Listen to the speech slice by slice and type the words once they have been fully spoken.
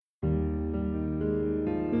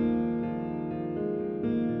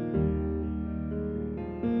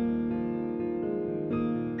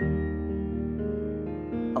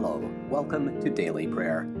Welcome to Daily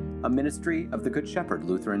Prayer, a ministry of the Good Shepherd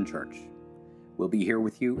Lutheran Church. We'll be here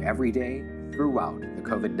with you every day throughout the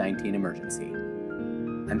COVID-19 emergency.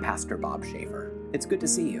 I'm Pastor Bob Schaefer. It's good to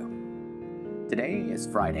see you. Today is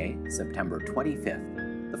Friday, September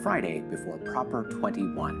 25th, the Friday before Proper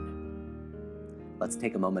 21. Let's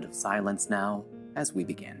take a moment of silence now as we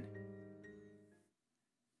begin.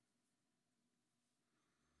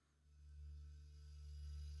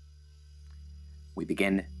 We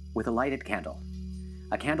begin with a lighted candle.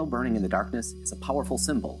 A candle burning in the darkness is a powerful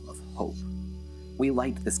symbol of hope. We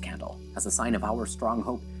light this candle as a sign of our strong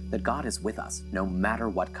hope that God is with us no matter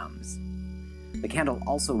what comes. The candle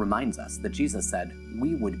also reminds us that Jesus said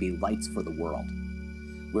we would be lights for the world.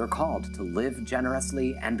 We're called to live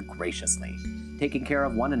generously and graciously, taking care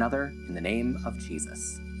of one another in the name of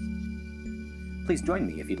Jesus. Please join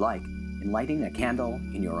me, if you'd like, in lighting a candle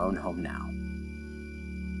in your own home now.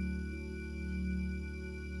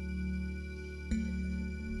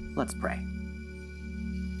 Let's pray.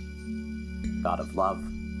 God of love,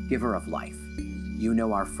 giver of life, you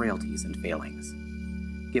know our frailties and failings.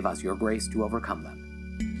 Give us your grace to overcome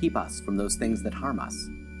them. Keep us from those things that harm us,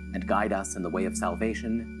 and guide us in the way of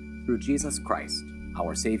salvation through Jesus Christ,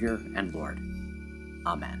 our Savior and Lord.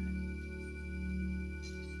 Amen.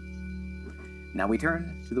 Now we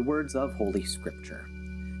turn to the words of Holy Scripture.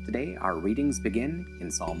 Today our readings begin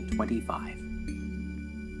in Psalm 25.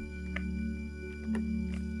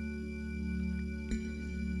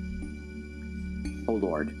 O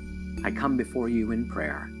Lord, I come before you in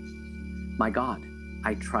prayer. My God,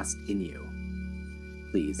 I trust in you.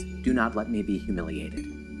 Please do not let me be humiliated.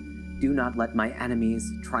 Do not let my enemies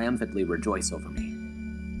triumphantly rejoice over me.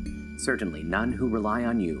 Certainly none who rely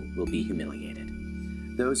on you will be humiliated.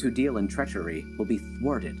 Those who deal in treachery will be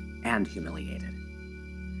thwarted and humiliated.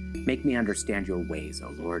 Make me understand your ways,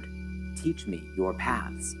 O Lord. Teach me your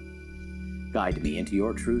paths. Guide me into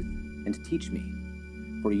your truth and teach me.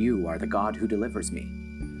 For you are the God who delivers me.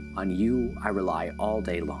 On you I rely all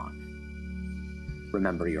day long.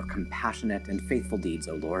 Remember your compassionate and faithful deeds,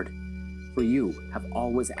 O Lord, for you have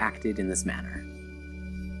always acted in this manner.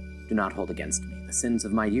 Do not hold against me the sins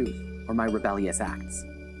of my youth or my rebellious acts.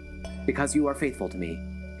 Because you are faithful to me,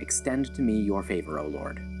 extend to me your favor, O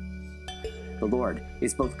Lord. The Lord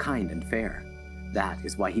is both kind and fair. That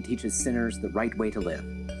is why he teaches sinners the right way to live.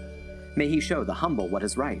 May he show the humble what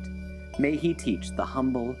is right. May he teach the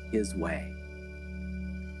humble his way.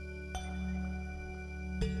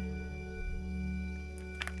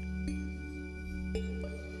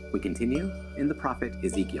 We continue in the prophet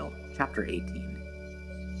Ezekiel, chapter 18.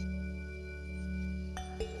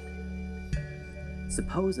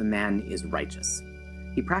 Suppose a man is righteous.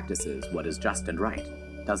 He practices what is just and right,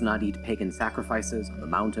 does not eat pagan sacrifices on the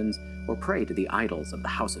mountains or pray to the idols of the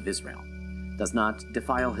house of Israel, does not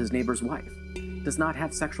defile his neighbor's wife, does not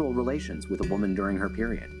have sexual relations with a woman during her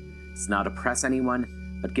period, does not oppress anyone,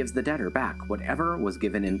 but gives the debtor back whatever was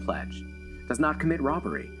given in pledge, does not commit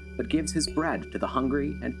robbery, but gives his bread to the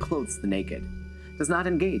hungry and clothes the naked, does not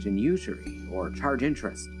engage in usury or charge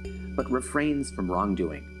interest, but refrains from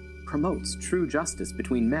wrongdoing, promotes true justice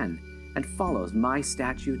between men, and follows my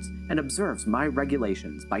statutes and observes my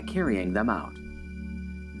regulations by carrying them out.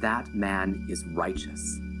 That man is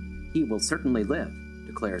righteous. He will certainly live,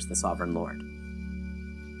 declares the sovereign Lord.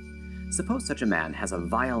 Suppose such a man has a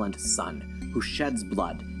violent son who sheds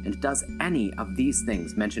blood and does any of these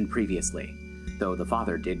things mentioned previously, though the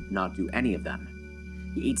father did not do any of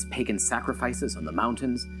them. He eats pagan sacrifices on the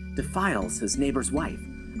mountains, defiles his neighbor's wife,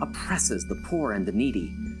 oppresses the poor and the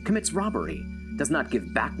needy, commits robbery, does not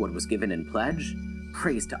give back what was given in pledge,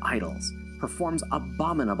 prays to idols, performs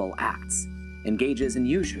abominable acts, engages in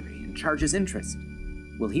usury and charges interest.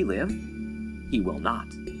 Will he live? He will not.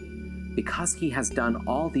 Because he has done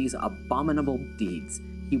all these abominable deeds,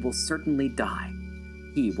 he will certainly die.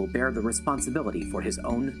 He will bear the responsibility for his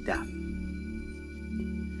own death.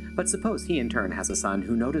 But suppose he in turn has a son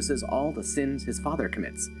who notices all the sins his father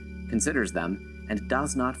commits, considers them, and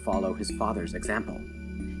does not follow his father's example.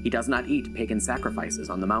 He does not eat pagan sacrifices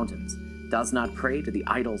on the mountains, does not pray to the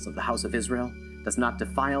idols of the house of Israel, does not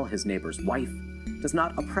defile his neighbor's wife, does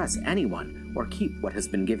not oppress anyone or keep what has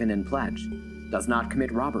been given in pledge, does not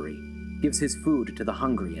commit robbery, gives his food to the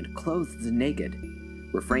hungry and clothes the naked,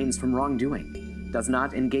 refrains from wrongdoing, does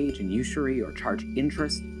not engage in usury or charge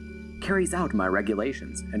interest, carries out my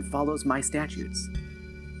regulations and follows my statutes.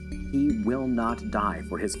 He will not die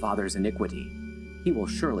for his father's iniquity. He will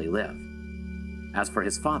surely live. As for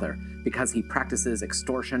his father, because he practices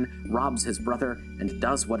extortion, robs his brother, and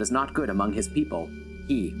does what is not good among his people,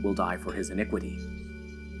 he will die for his iniquity.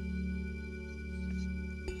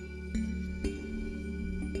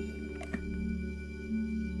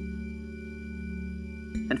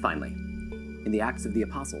 finally, in the Acts of the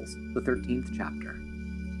Apostles, the 13th chapter.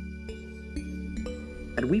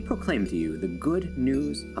 And we proclaim to you the good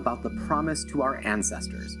news about the promise to our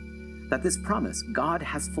ancestors, that this promise God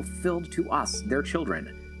has fulfilled to us, their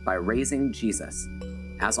children, by raising Jesus.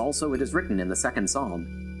 As also it is written in the second psalm,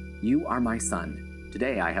 "You are my son,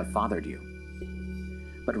 today I have fathered you."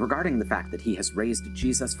 But regarding the fact that he has raised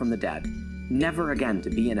Jesus from the dead, never again to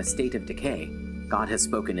be in a state of decay, God has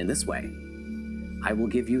spoken in this way, "I will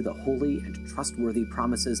give you the holy and trustworthy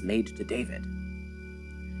promises made to David."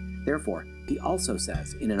 Therefore, he also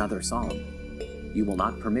says in another psalm, "You will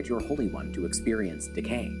not permit your Holy One to experience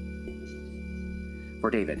decay."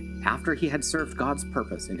 For David, after he had served God's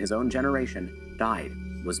purpose in his own generation, died,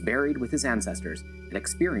 was buried with his ancestors, and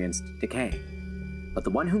experienced decay. But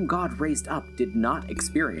the one whom God raised up did not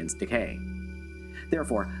experience decay.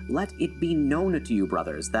 Therefore, let it be known to you,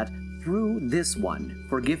 brothers, that through this one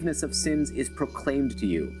forgiveness of sins is proclaimed to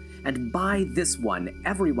you, and by this one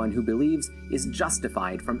everyone who believes is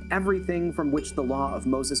justified from everything from which the law of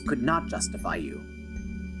Moses could not justify you.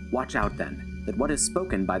 Watch out then, that what is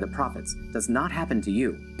spoken by the prophets does not happen to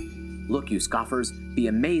you. Look, you scoffers, be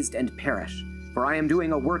amazed and perish, for I am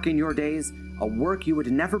doing a work in your days, a work you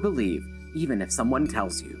would never believe, even if someone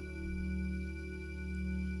tells you.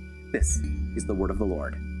 This is the word of the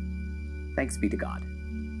Lord. Thanks be to God.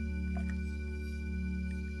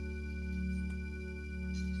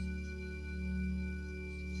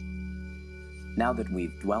 Now that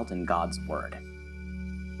we've dwelt in God's word,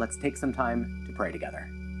 let's take some time to pray together.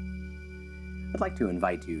 I'd like to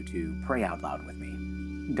invite you to pray out loud with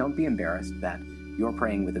me. Don't be embarrassed that you're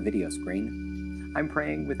praying with a video screen. I'm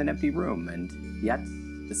praying with an empty room, and yet,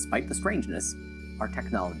 despite the strangeness, our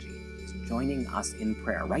technology is joining us in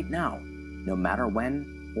prayer right now, no matter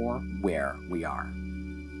when or where we are.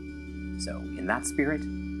 So, in that spirit,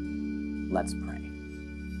 let's pray.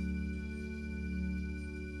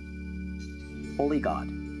 Holy God,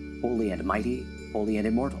 holy and mighty, holy and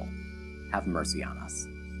immortal, have mercy on us.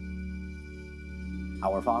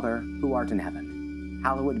 Our Father, who art in heaven,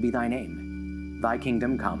 hallowed be thy name. Thy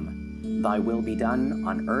kingdom come, thy will be done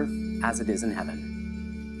on earth as it is in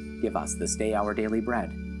heaven. Give us this day our daily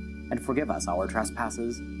bread, and forgive us our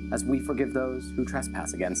trespasses, as we forgive those who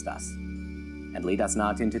trespass against us. And lead us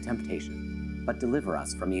not into temptation, but deliver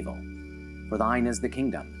us from evil. For thine is the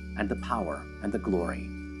kingdom, and the power, and the glory,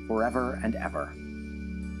 forever and ever.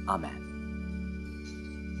 Amen.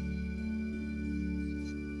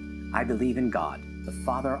 I believe in God, the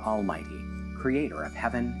Father Almighty, creator of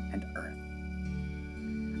heaven and earth.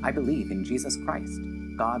 I believe in Jesus Christ,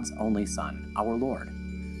 God's only Son, our Lord,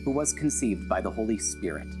 who was conceived by the Holy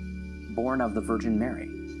Spirit, born of the Virgin Mary,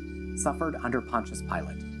 suffered under Pontius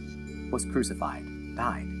Pilate, was crucified,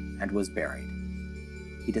 died, and was buried.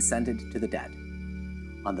 He descended to the dead.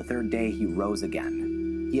 On the third day he rose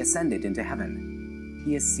again. He ascended into heaven.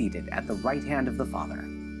 He is seated at the right hand of the Father,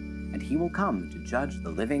 and he will come to judge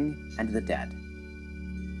the living and the dead.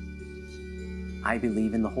 I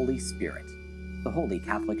believe in the Holy Spirit, the Holy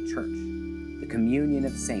Catholic Church, the communion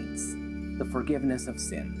of saints, the forgiveness of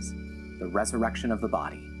sins, the resurrection of the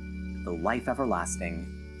body, the life everlasting.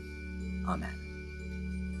 Amen.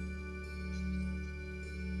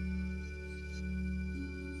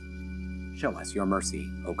 Show us your mercy,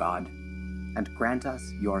 O God, and grant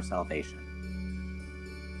us your salvation.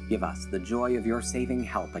 Give us the joy of your saving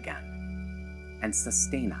help again, and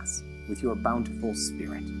sustain us with your bountiful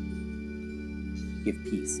Spirit. Give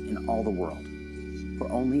peace in all the world,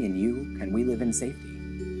 for only in you can we live in safety.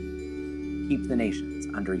 Keep the nations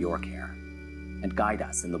under your care, and guide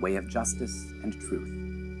us in the way of justice and truth.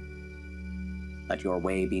 Let your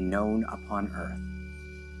way be known upon earth,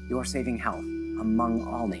 your saving health among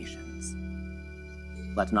all nations.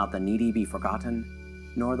 Let not the needy be forgotten,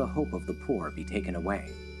 nor the hope of the poor be taken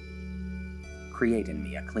away. Create in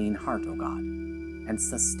me a clean heart, O God, and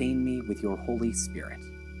sustain me with your Holy Spirit.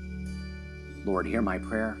 Lord, hear my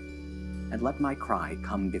prayer, and let my cry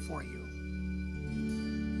come before you.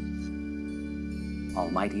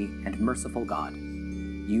 Almighty and merciful God,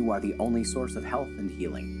 you are the only source of health and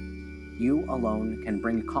healing. You alone can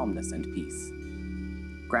bring calmness and peace.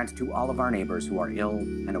 Grant to all of our neighbors who are ill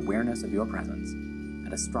an awareness of your presence,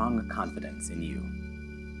 and a strong confidence in you.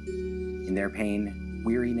 In their pain,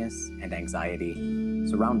 weariness, and anxiety,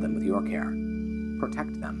 surround them with your care.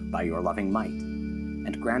 Protect them by your loving might,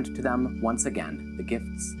 and grant to them once again the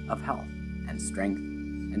gifts of health and strength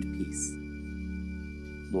and peace.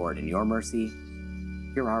 Lord, in your mercy,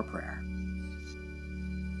 hear our prayer.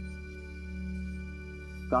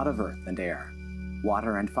 God of earth and air,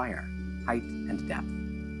 water and fire, height and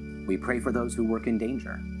depth, we pray for those who work in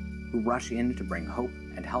danger, who rush in to bring hope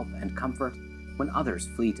and help and comfort when others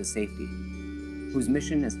flee to safety, whose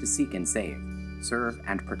mission is to seek and save, serve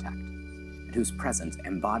and protect, and whose presence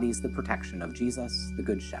embodies the protection of Jesus, the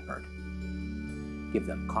Good Shepherd. Give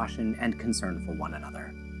them caution and concern for one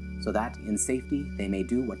another, so that in safety they may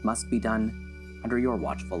do what must be done under your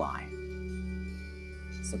watchful eye.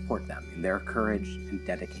 Support them in their courage and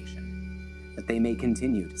dedication, that they may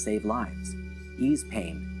continue to save lives, ease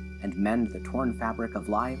pain, and mend the torn fabric of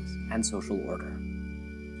lives and social order.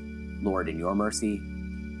 Lord, in your mercy,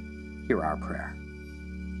 hear our prayer.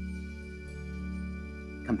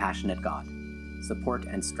 Compassionate God, support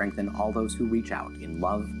and strengthen all those who reach out in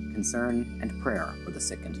love, concern, and prayer for the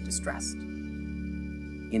sick and distressed.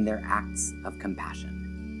 In their acts of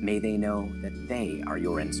compassion, may they know that they are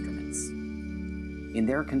your instruments. In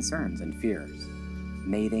their concerns and fears,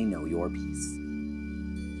 may they know your peace.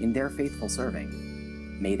 In their faithful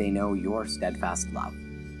serving, may they know your steadfast love.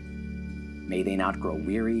 May they not grow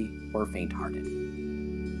weary or faint-hearted.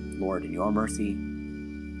 Lord, in your mercy,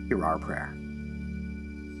 hear our prayer.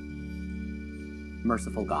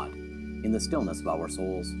 Merciful God, in the stillness of our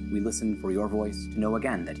souls, we listen for your voice to know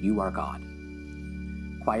again that you are God.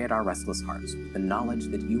 Quiet our restless hearts with the knowledge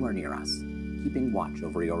that you are near us, keeping watch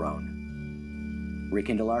over your own.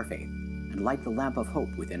 Rekindle our faith and light the lamp of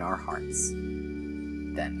hope within our hearts.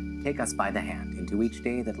 Then take us by the hand into each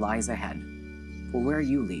day that lies ahead, for where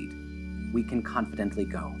you lead, we can confidently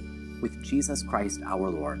go, with Jesus Christ our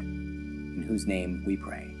Lord, in whose name we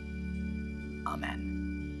pray. Amen.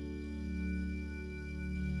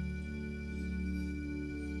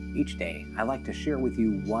 Each day, I like to share with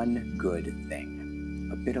you one good thing,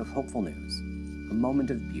 a bit of hopeful news, a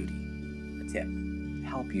moment of beauty, a tip to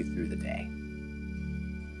help you through the day.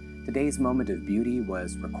 Today's moment of beauty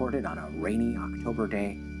was recorded on a rainy October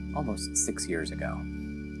day almost 6 years ago.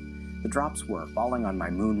 The drops were falling on my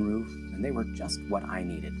moon roof, and they were just what I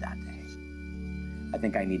needed that day. I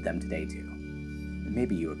think I need them today too, and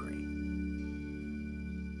maybe you agree.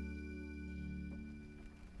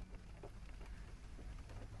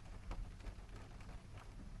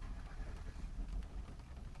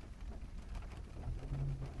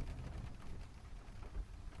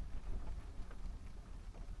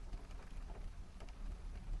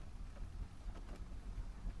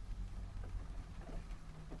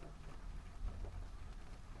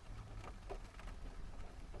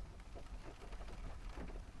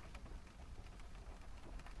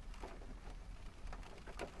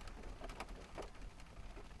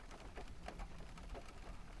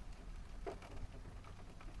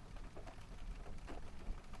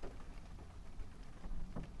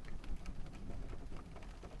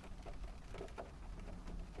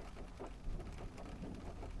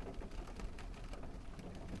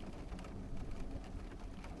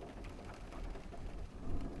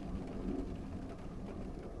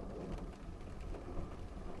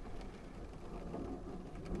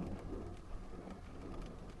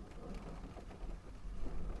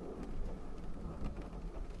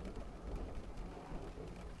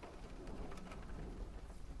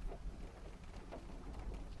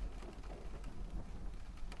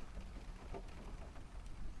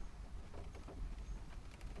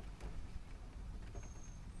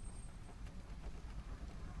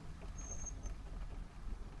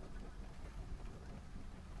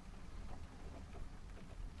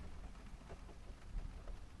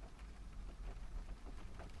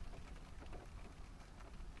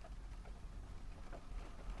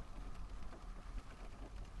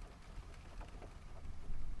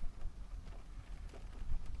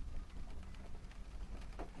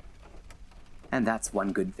 And that's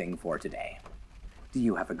one good thing for today. Do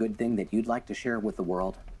you have a good thing that you'd like to share with the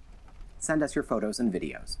world? Send us your photos and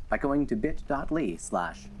videos by going to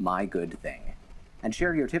bit.ly/mygoodthing and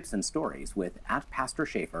share your tips and stories with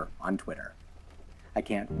 @PastorSchaefer on Twitter. I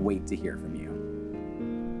can't wait to hear from you.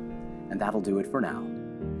 And that'll do it for now.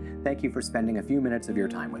 Thank you for spending a few minutes of your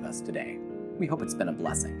time with us today. We hope it's been a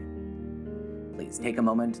blessing. Please take a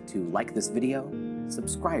moment to like this video,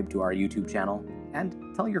 subscribe to our YouTube channel,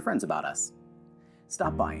 and tell your friends about us.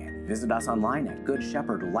 Stop by and visit us online at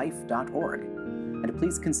goodshepherdlife.org, and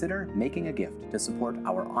please consider making a gift to support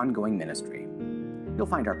our ongoing ministry. You'll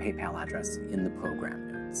find our PayPal address in the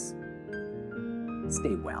program notes.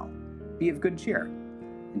 Stay well, be of good cheer,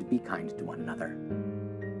 and be kind to one another.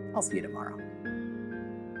 I'll see you tomorrow.